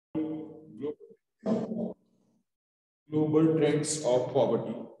Global trends of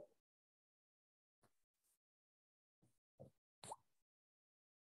poverty.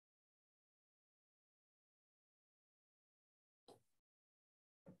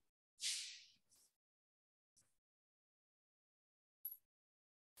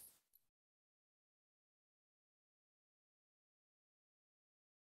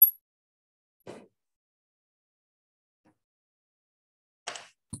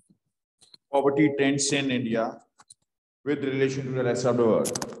 Poverty trends in India with relation to the rest of the world.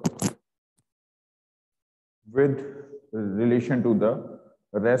 With relation to the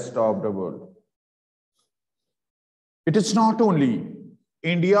rest of the world. It is not only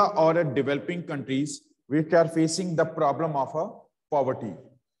India or developing countries which are facing the problem of poverty.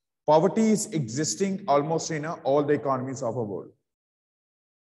 Poverty is existing almost in all the economies of the world.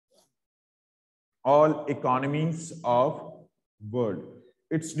 All economies of world.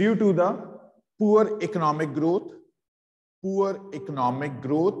 It's due to the poor economic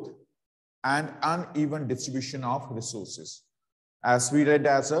growth and uneven distribution of resources. As we read,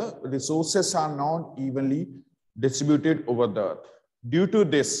 resources are not evenly distributed over the earth. Due to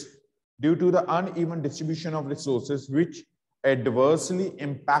the uneven distribution of resources, which adversely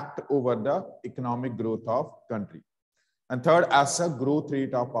impact over the economic growth of country. And third, as a growth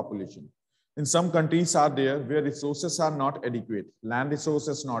rate of population. In some countries are there where resources are not adequate, land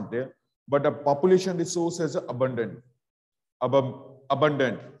resources not there, but the population resource is abundant.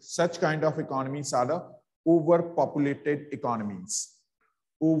 Such kind of economies are the overpopulated economies,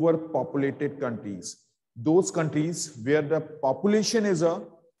 overpopulated countries. Those countries where the population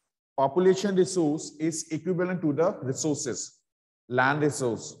resource is equivalent to the resources, land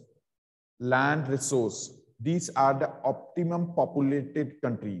resource. These are the optimum populated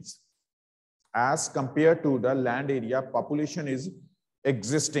countries. As compared to the land area, population is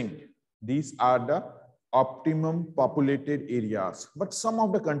existing. These are the optimum populated areas. But some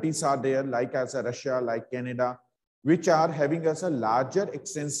of the countries are there, like as a Russia, like Canada, which are having as a larger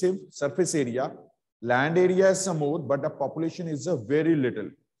extensive surface area. Land area is some more, but the population is a very little.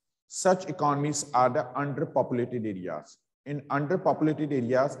 Such economies are the underpopulated areas. In underpopulated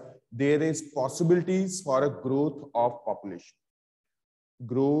areas, there is possibilities for a growth of population.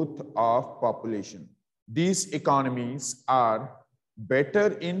 These economies are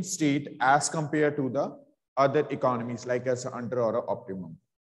better in state as compared to the other economies like as under or optimum,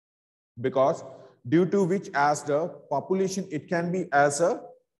 because due to which as the population, it can be as a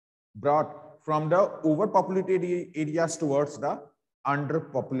brought from the overpopulated areas towards the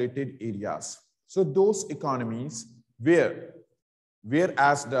underpopulated areas. So those economies where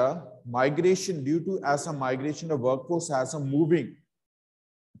as the migration, due to as a migration, the workforce as a moving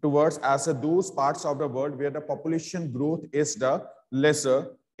towards as those parts of the world where the population growth is the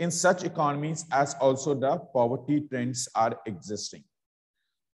lesser, in such economies as also the poverty trends are existing.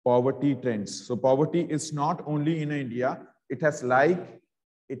 Poverty trends. So poverty is not only in India, it has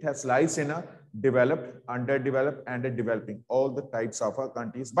lies in a developed, underdeveloped, and a developing, all the types of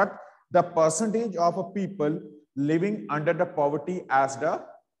countries. But the percentage of people living under the poverty as the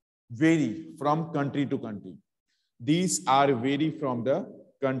vary from country to country. These are vary from the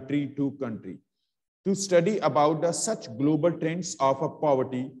country to country. To study about the such global trends of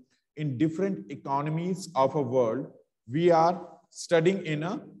poverty in different economies of a world, we are studying in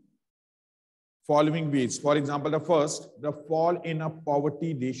a following ways. For example, the first, the fall in a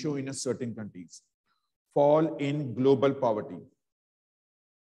poverty ratio in a certain countries. Fall in global poverty.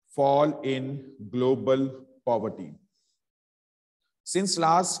 Fall in global poverty. Since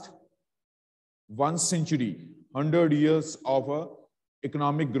last 1 century, 100 years of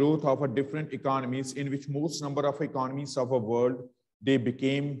economic growth of different economies, in which most number of economies of a world, they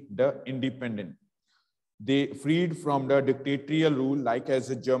became the independent. They freed from the dictatorial rule, like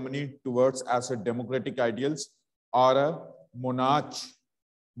as Germany towards as a democratic ideals, or a monarch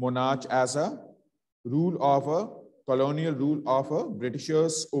as a rule of a colonial rule of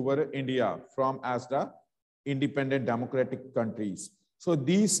Britishers over India from as the independent democratic countries. So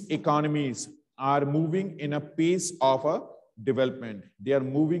these economies are moving in a pace of a development. They are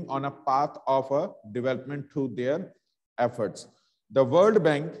moving on a path of a development through their efforts. The World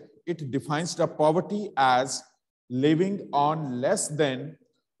Bank, it defines the poverty as living on less than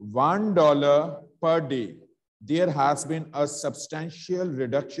 $1 per day. There has been a substantial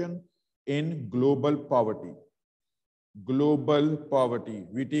reduction in global poverty. Global poverty.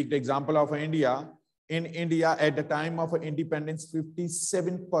 We take the example of India. In India, at the time of independence,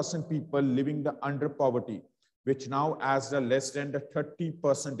 57% people living under poverty, which now as the less than the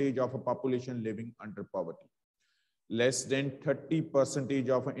 30% of a population living under poverty. Less than 30%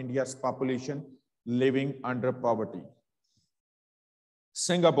 of India's population living under poverty.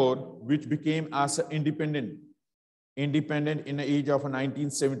 Singapore, which became as an independent in the age of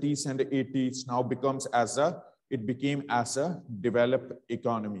 1970s and 80s, now it became as a developed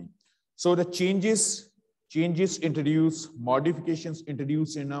economy. So the changes introduced, modifications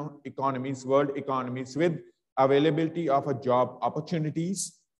introduced in our economies, world economies, with availability of job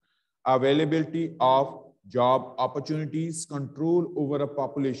opportunities, control over a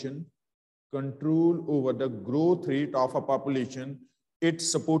population, control over the growth rate of a population. It's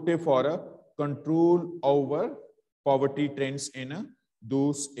supportive for a control over poverty trends in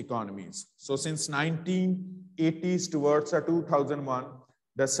those economies. So since 1980s towards 2001,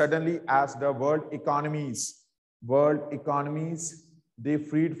 that suddenly as the world economies, they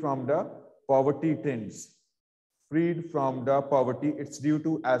freed from the poverty trends, it's due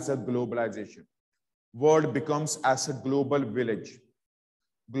to as a globalization. World becomes as a global village.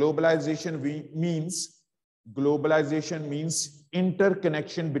 Globalization means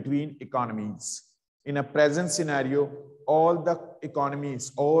interconnection between economies. In a present scenario, all the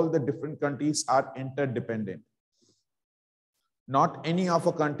economies, all the different countries are interdependent. Not any of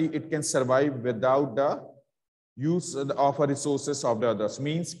a country it can survive without the use of resources of the others.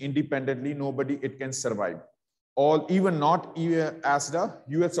 Means independently, nobody it can survive. Even not as the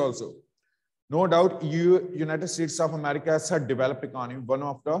US also. No doubt, United States of America is a developed economy, one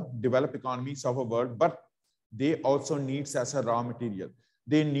of the developed economies of the world, but they also needs as a raw material.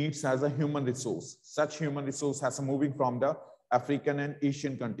 They needs as a human resource. Such human resource has a moving from the African and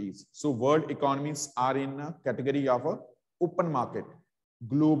Asian countries. So world economies are in a category of a open market,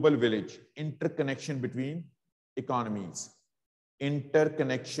 global village, interconnection between economies,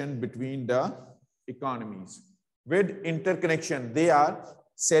 interconnection between the economies. With interconnection, they are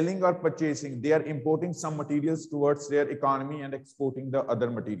selling or purchasing, they are importing some materials towards their economy and exporting the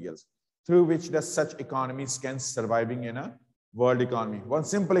other materials, through which such economies can surviving in a world economy. One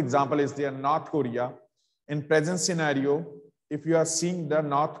simple example is there North Korea. In present scenario, if you are seeing the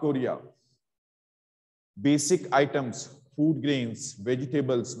North Korea, basic items, food grains,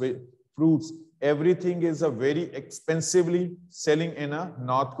 vegetables, fruits, everything is a very expensively selling in a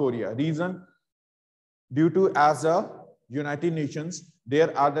North Korea. Reason, due to as a United Nations,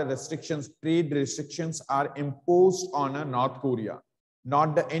 there are the restrictions, trade restrictions are imposed on a North Korea.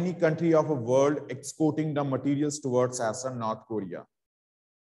 Not any country of the world exporting the materials towards as a North Korea.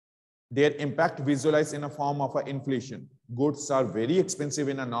 Their impact visualized in a form of inflation. Goods are very expensive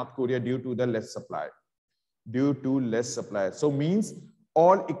in a North Korea due to the less supply. So means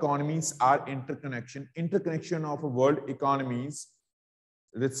all economies are interconnection of world economies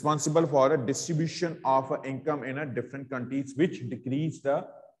responsible for a distribution of income in a different countries, which decrease the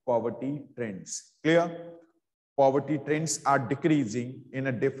poverty trends. Clear? Poverty trends are decreasing in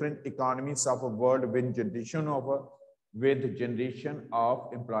a different economies of a world with generation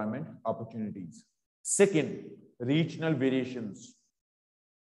of employment opportunities. Second, regional variations.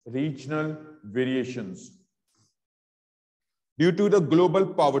 Due to the global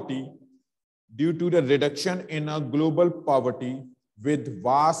poverty, due to the reduction in a global poverty with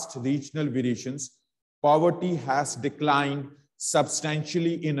vast regional variations, poverty has declined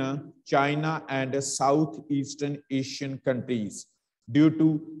substantially in China and Southeastern Asian countries due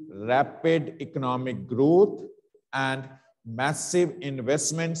to rapid economic growth and massive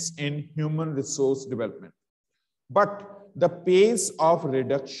investments in human resource development. But the pace of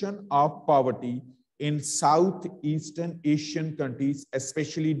reduction of poverty in Southeastern Asian countries,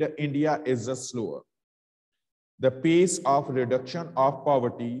 especially India, is slower. The pace of reduction of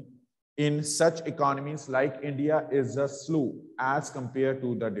poverty in such economies like India is slow as compared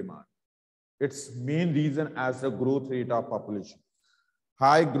to the demand. Its main reason as the growth rate of population.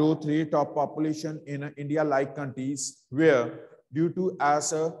 High growth rate of population in India-like countries where due to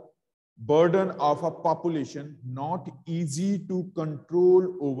as a burden of a population, not easy to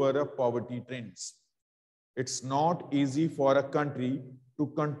control over poverty trends. It's not easy for a country to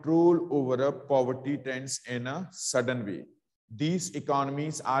control over poverty trends in a sudden way. These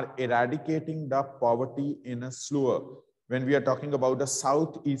economies are eradicating the poverty in a slower when we are talking about the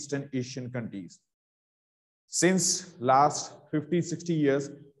Southeastern Asian countries. Since last 50-60 years,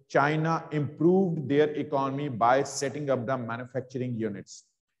 China improved their economy by setting up the manufacturing units.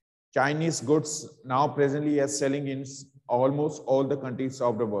 Chinese goods now presently are selling in almost all the countries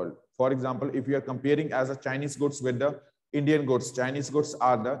of the world. For example, if you are comparing as a Chinese goods with the Indian goods, Chinese goods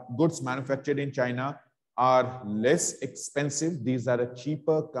are the goods manufactured in China are less expensive. These are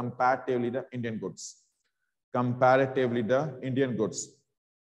cheaper comparatively the Indian goods.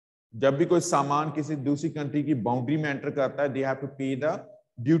 जब भी कोई सामान किसी दूसरी country की boundary में enter करता है, they have to pay the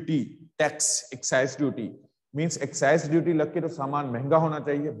duty, tax, excise duty. Means excise duty लग के तो सामान महंगा होना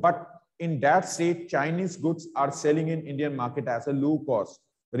चाहिए, but in that state Chinese goods are selling in Indian market as a low cost.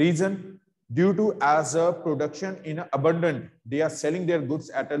 Reason, due to as a production in abundant, they are selling their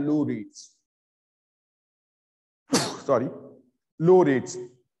goods at a low rates. Sorry, low rates.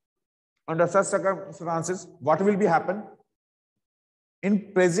 Under such circumstances, what will be happen?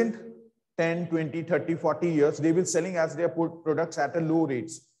 In present 10, 20, 30, 40 years, they will selling as their products at a low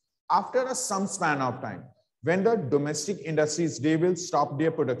rates. After some span of time, when the domestic industries, they will stop their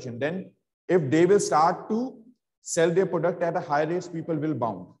production, then if they will start to sell their product at a high rates, people will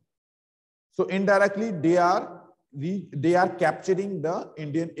bound. So indirectly, they are capturing the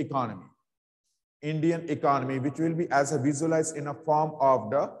Indian economy, which will be as a visualized in a form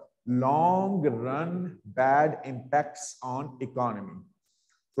of the long run bad impacts on economy.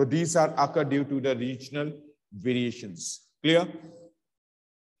 So these are occur due to the regional variations. Clear?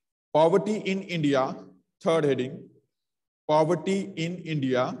 Poverty in India, third heading, poverty in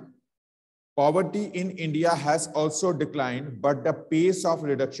India. Poverty in India has also declined, but the pace of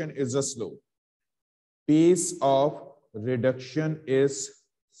reduction is slow. Pace of reduction is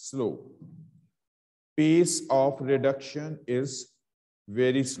slow. Pace of reduction is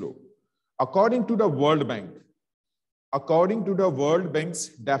very slow. According to the World Bank, according to the World Bank's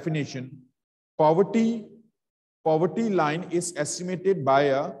definition, poverty line is estimated by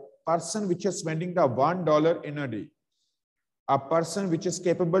a person which is spending the $1 in a day. A person which is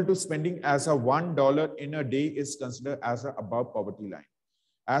capable to spending as a $1 in a day is considered as a above poverty line.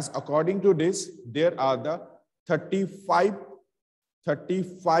 As according to this, there are the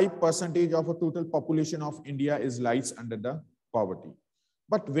 35% of a total population of India is lies under the poverty.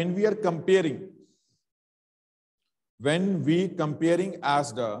 But when we are comparing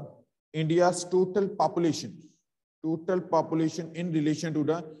as the India's total population in relation to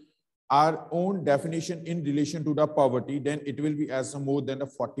the our own definition in relation to the poverty, then it will be as more than the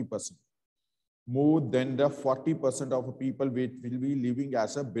 40%. More than the 40% of people which will be living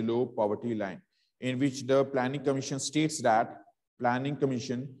as a below poverty line, in which the Planning Commission states that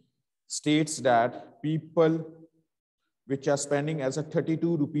people which are spending as a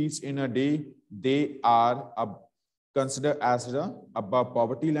 32 rupees in a day, they are considered as the above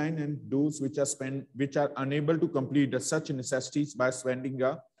poverty line, and those which are unable to complete such necessities by spending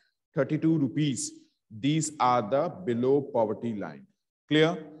a 32 rupees, these are the below poverty line.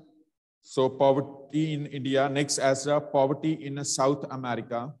 Clear? So poverty in India. Next, as a poverty in South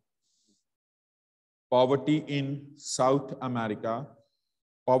America. Poverty in South America.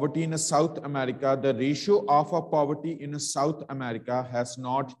 Poverty in South America, the ratio of a poverty in South America has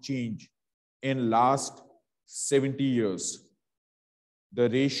not changed in last 70 years. The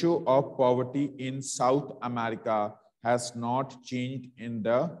ratio of poverty in South America has not changed in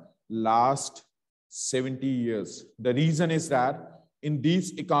the last 70 years. The reason is that in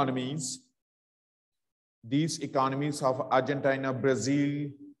these economies of Argentina, Brazil,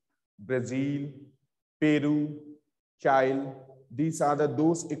 Peru, Chile, these are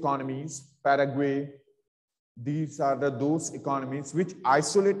those economies, Paraguay, these are those economies which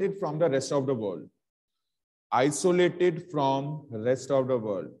isolated from the rest of the world. Isolated from the rest of the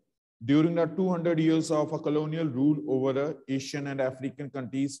world. During the 200 years of a colonial rule over the Asian and African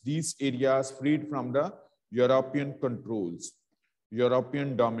countries, these areas freed from the European controls,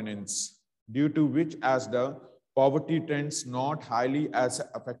 European dominance, due to which as the poverty trends not highly as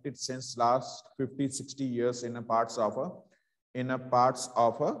affected since last 50-60 years in parts of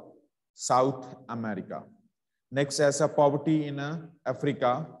South America. Next, as a poverty in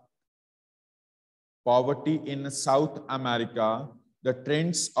Africa, poverty in South America, the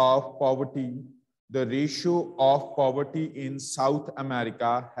trends of poverty, the ratio of poverty in South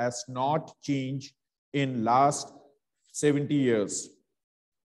America has not changed in last 70 years.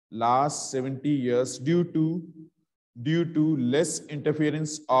 Last 70 years due to less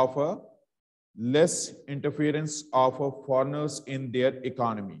interference of foreigners in their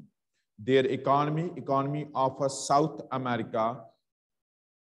economy. Their economy of South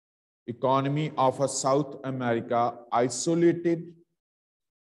America, isolated,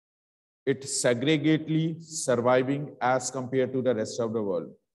 it segregatedly surviving as compared to the rest of the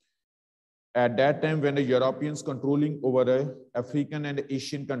world. At that time, when the Europeans controlling over the African and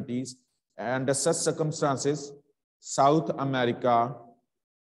Asian countries, and under such circumstances, South America,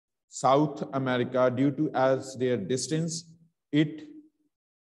 due to as their distance, it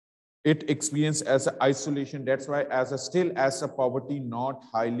experienced as an isolation. That's why still as a poverty not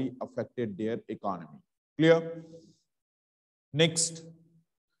highly affected their economy. Clear? Next,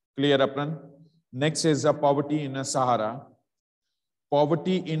 clear, Apran? Next is a poverty in Sahara.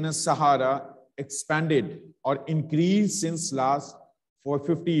 Poverty in Sahara expanded or increased since last for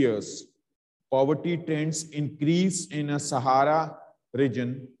 50 years. Poverty trends increase in a Sahara region,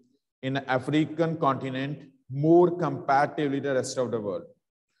 in the African continent, more comparatively the rest of the world.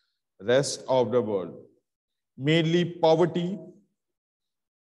 Rest of the world. Mainly poverty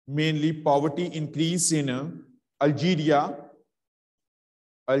increase in Algeria,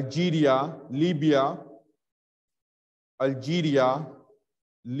 Libya,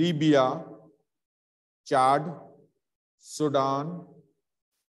 Chad, Sudan,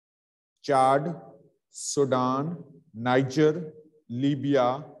 Niger,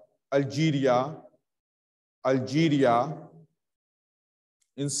 Libya, Algeria.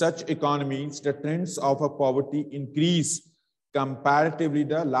 In such economies, the trends of poverty increase comparatively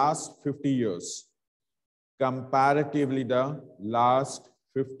the last 50 years. Comparatively the last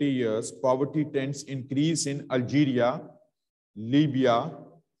 50 years, poverty trends increase in Algeria, Libya,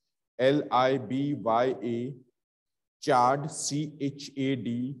 Libya, Chad,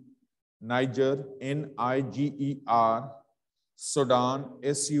 Chad, Niger, Niger, Sudan,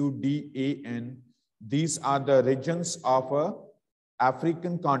 Sudan. These are the regions of a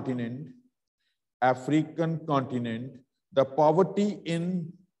African continent. The poverty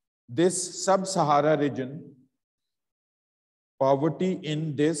in this sub-Sahara region,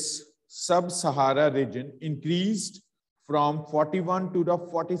 increased from 41 to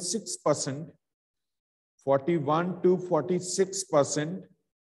 46%, 41 to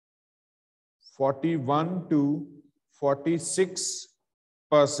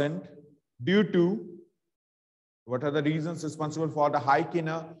 46%, due to what are the reasons responsible for the hike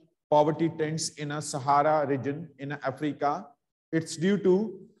in poverty trends in a Sahara region in Africa? It's due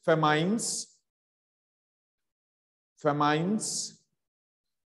to famines. Famine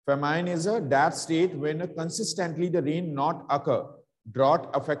is that state when consistently the rain not occur, drought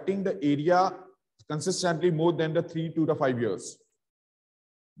affecting the area consistently more than the 3 to 5 years.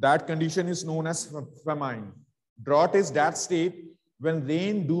 That condition is known as famine. Drought is that state when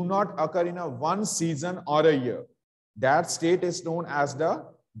rain do not occur in one season or a year. That state is known as the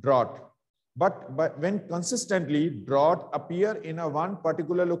drought. But when consistently drought appear in one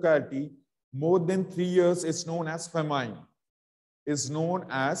particular locality more than 3 years, is known as famine.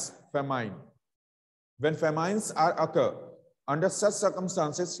 When famines occur, under such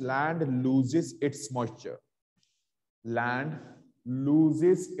circumstances, land loses its moisture.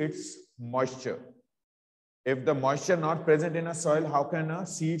 If the moisture not present in a soil, how can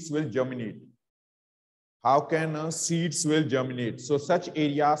seeds will germinate? So such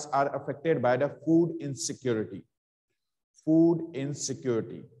areas are affected by the food insecurity.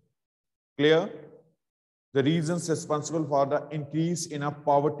 Clear? The reasons responsible for the increase in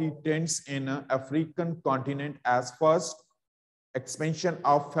poverty trends in African continent as first, expansion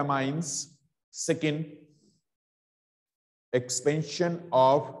of famines. Second, expansion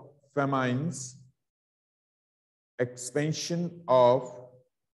of famines.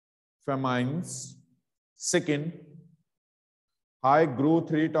 Second, high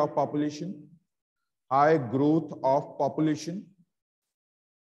growth rate of population.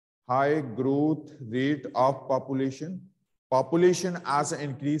 Population as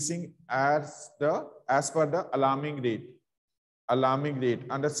increasing as per the alarming rate.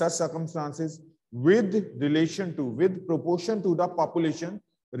 Under such circumstances, with proportion to the population,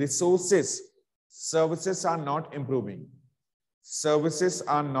 services are not improving.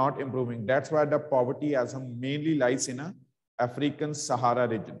 That's why the poverty as mainly lies in African Sahara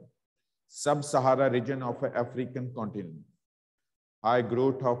region, sub-Sahara region of African continent. High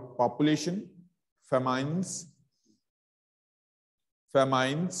growth of population, famines,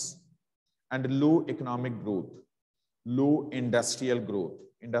 and low economic growth, low industrial growth.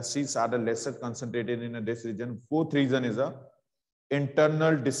 Industries are the lesser concentrated in this region. Fourth reason is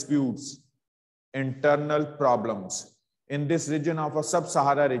internal disputes, internal problems. In this region of a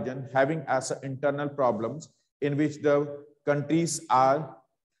sub-Sahara region, having as internal problems in which the countries are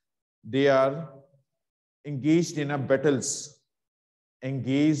engaged in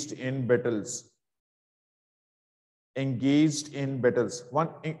battles. One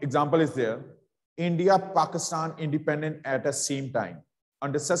example is there. India, Pakistan independent at the same time.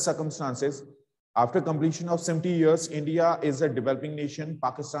 Under such circumstances, after completion of 70 years, India is a developing nation,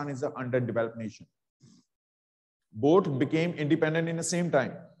 Pakistan is an underdeveloped nation. Both became independent in the same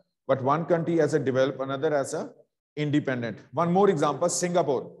time, but one country as a developed, another as a independent. One more example,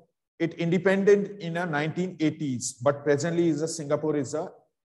 Singapore. It independent in the 1980s, but presently Singapore is a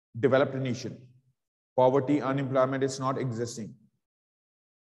developed nation. Poverty, unemployment is not existing.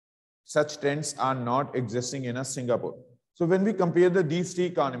 Such trends are not existing in Singapore. So when we compare these three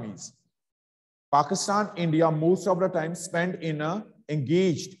economies, Pakistan, India, most of the time spent in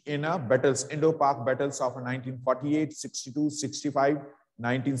engaged in battles, Indo-Pak battles of 1948, 62, 65,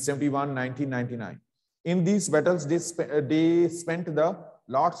 1971, 1999. In these battles, they spent the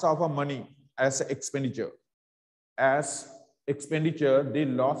lots of money as expenditure. As expenditure, they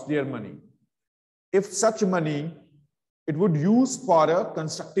lost their money. If such money, it would use for a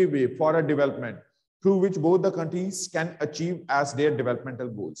constructive way, for a development, through which both the countries can achieve as their developmental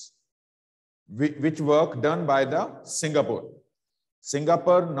goals, which work done by the Singapore.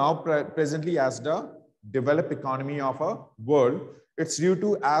 Singapore now presently as the developed economy of a world, it's due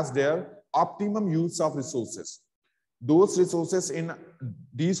to as their optimum use of resources. Those resources in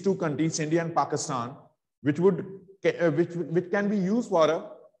these two countries, India and Pakistan, which can be used for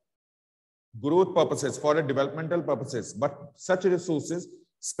a growth purposes, for a developmental purposes, but such resources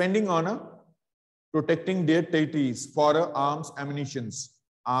spending on a protecting their territories for arms and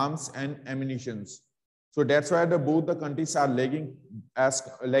ammunitions. So that's why both the countries are lagging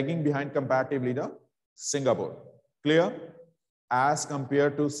behind comparatively the Singapore. Clear? As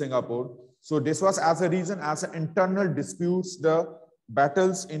compared to Singapore. So this was as a reason, as internal disputes, the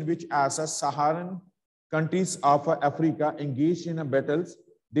battles in which as a Saharan countries of Africa engaged in battles,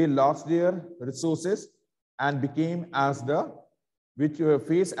 they lost their resources and became as which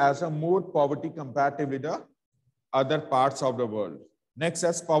face as a more poverty comparatively the other parts of the world. Next,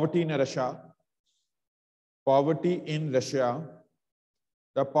 as poverty in Russia. Poverty in Russia.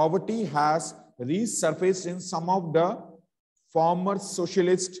 The poverty has resurfaced in some of the former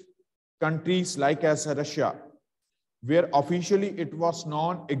socialist countries like as Russia, where officially it was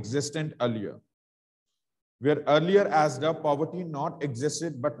non-existent earlier. Where earlier as the poverty not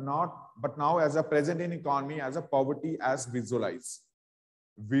existed, but now as a present in economy as a poverty as visualize.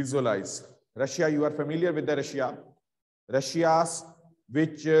 Russia, you are familiar with the Russia's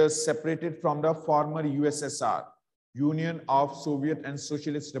which separated from the former USSR, Union of Soviet and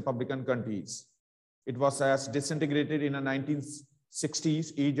Socialist Republican countries. It was as disintegrated in the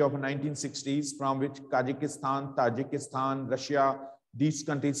 1960s, age of 1960s, from which Kazakhstan, Tajikistan, Russia, these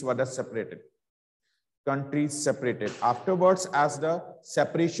countries were separated. Afterwards, as the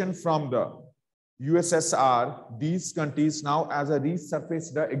separation from the USSR, these countries now as a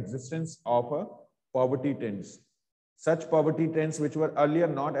resurface the existence of a poverty trends. Such poverty trends which were earlier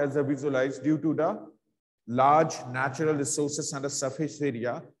not as a visualized due to the large natural resources and the surface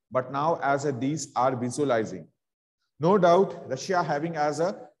area, but now as these are visualizing. No doubt, Russia having as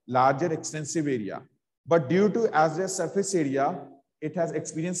a larger extensive area, but due to as their surface area, it has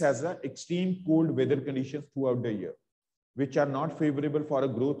experienced as a extreme cold weather conditions throughout the year, which are not favorable for a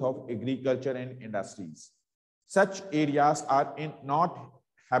growth of agriculture and industries. Such areas are not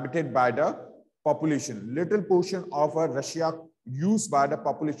habited by the population. Little portion of Russia used by the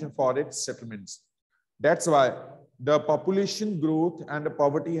population for its settlements. That's why the population growth and the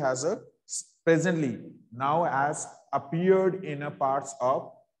poverty has presently now has appeared in parts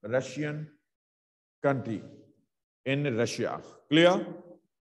of Russian country in Russia. Clear?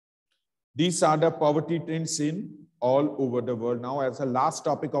 These are the poverty trends in all over the world. Now, as a last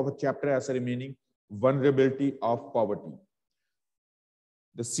topic of a chapter, as a remaining vulnerability of poverty.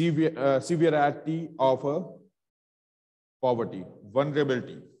 The severity of poverty,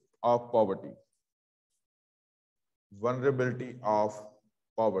 vulnerability of poverty. Vulnerability of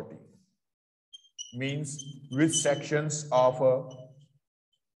poverty means which sections of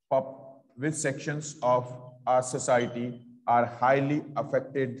our society are highly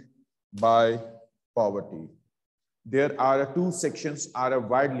affected by poverty. There are two sections are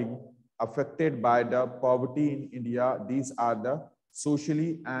widely affected by the poverty in India. These are the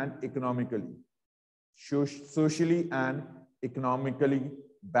socially and economically. Socially and economically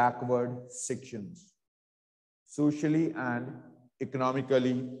backward sections. Socially and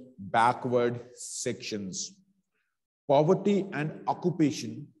economically backward sections. Poverty and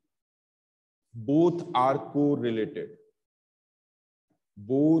occupation both are correlated.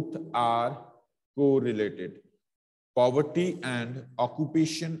 Both are correlated. Poverty and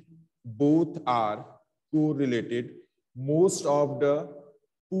occupation both are correlated. Most of the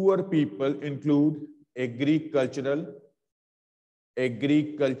poor people include agricultural,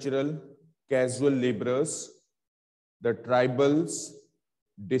 casual laborers, the tribals,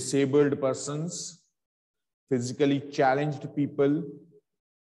 disabled persons, physically challenged people.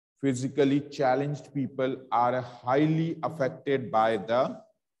 Physically challenged people are highly affected by the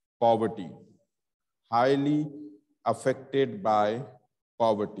poverty. Highly affected by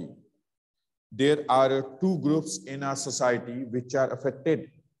poverty. There are two groups in our society which are affected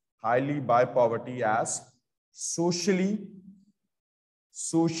highly by poverty as socially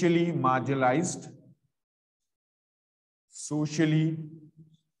socially marginalized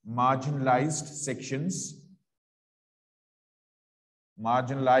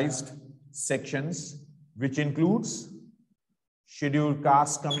sections, which includes scheduled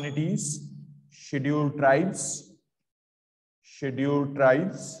caste communities, scheduled tribes, scheduled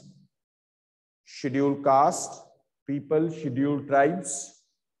caste people, scheduled tribes,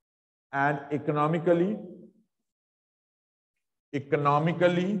 and economically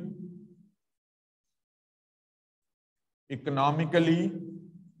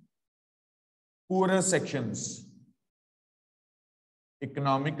poorer sections,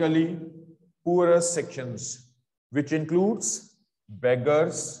 which includes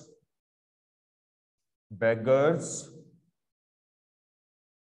beggars,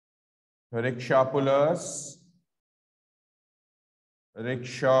 rickshaw pullers.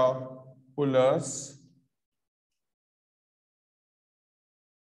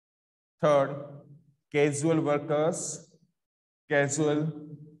 Third, casual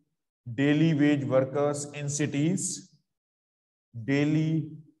daily wage workers in cities,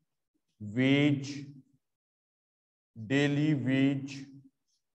 daily wage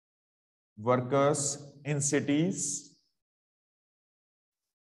workers in cities.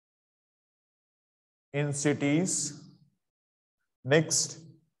 Next,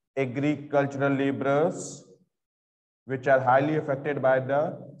 agricultural laborers, which are highly affected by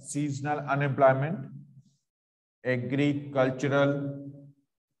the seasonal unemployment. Agricultural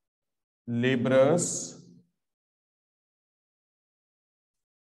laborers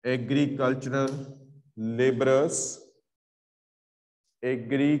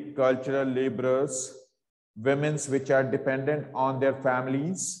women's which are dependent on their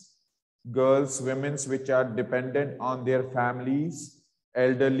families, girls, women's which are dependent on their families,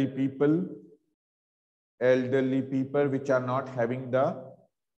 elderly people which are not having the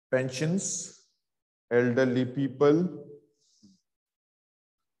pensions, elderly people,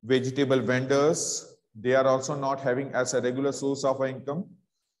 vegetable vendors, they are also not having as a regular source of income,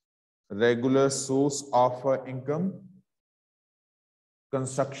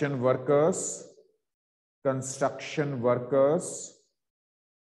 construction workers,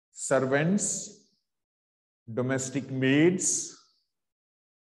 servants, domestic maids,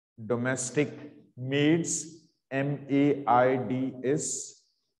 M-A-I-D-S,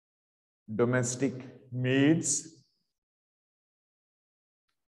 domestic maids.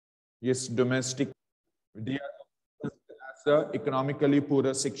 Yes, domestic. They are as the economically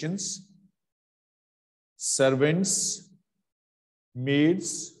poorer sections. Servants,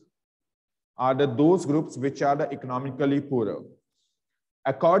 maids are those groups which are the economically poorer.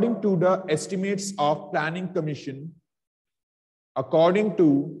 According to the estimates of Planning Commission,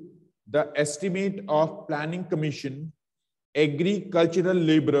 agricultural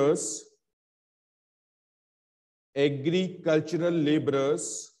laborers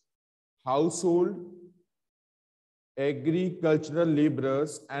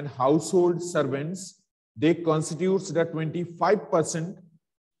and household servants, they constitutes the 25%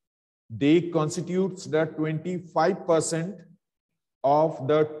 of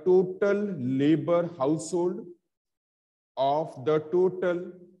the total labor household,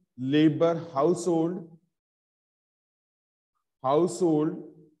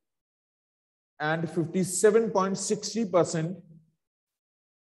 and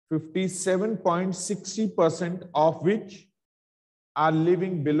 57.60% of which are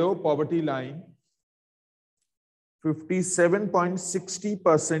living below poverty line.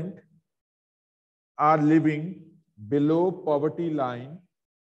 57.60% are living below poverty line.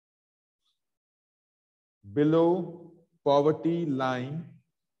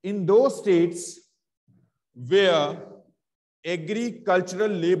 In those states where agricultural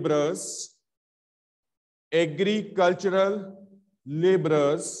laborers,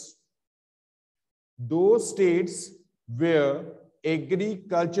 those states where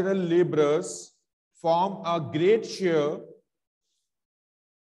agricultural laborers form a great share,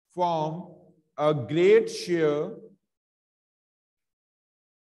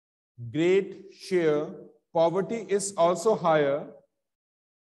 poverty is also higher.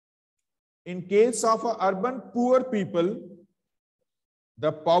 In case of urban poor people,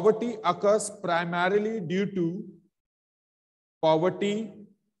 the poverty occurs primarily due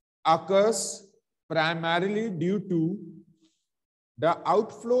to the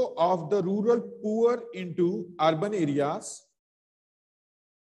outflow of the rural poor into urban areas.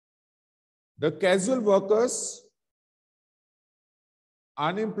 The casual workers,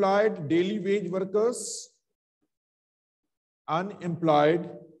 unemployed daily wage workers, unemployed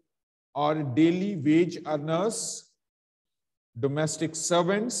or daily wage earners, domestic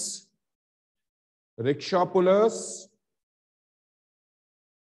servants, rickshaw pullers,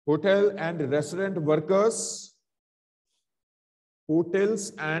 hotel and restaurant workers,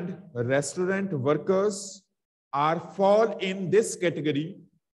 hotels and restaurant workers fall in this category,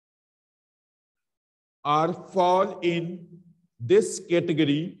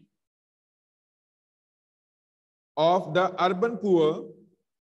 of the urban poor,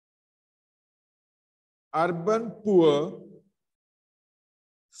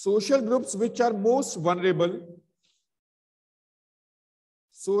 social groups which are most vulnerable,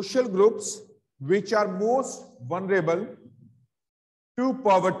 to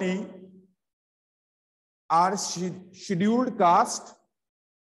poverty are scheduled caste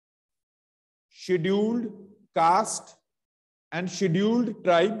and scheduled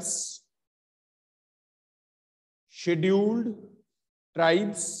tribes,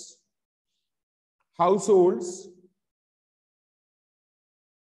 households.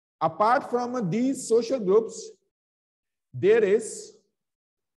 Apart from these social groups, there is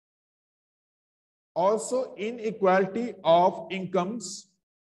also inequality of incomes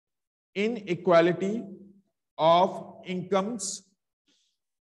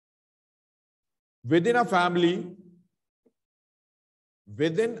within a family.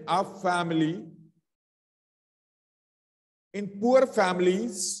 In poor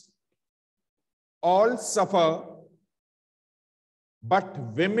families, all suffer, but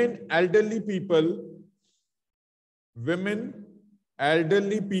women, elderly people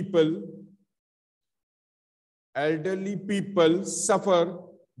suffer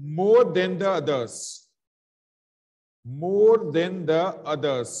more than the others.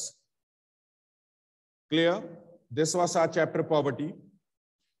 Clear? This was our chapter poverty.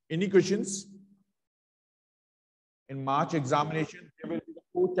 Any questions? In March examination, there will be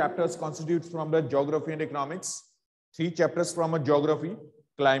 4 chapters constituted from the geography and economics, 3 chapters from a geography,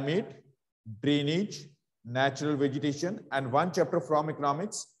 climate, drainage, natural vegetation, and 1 chapter from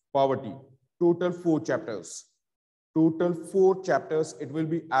economics, poverty. Total 4 chapters. It will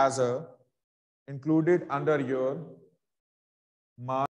be as included under your March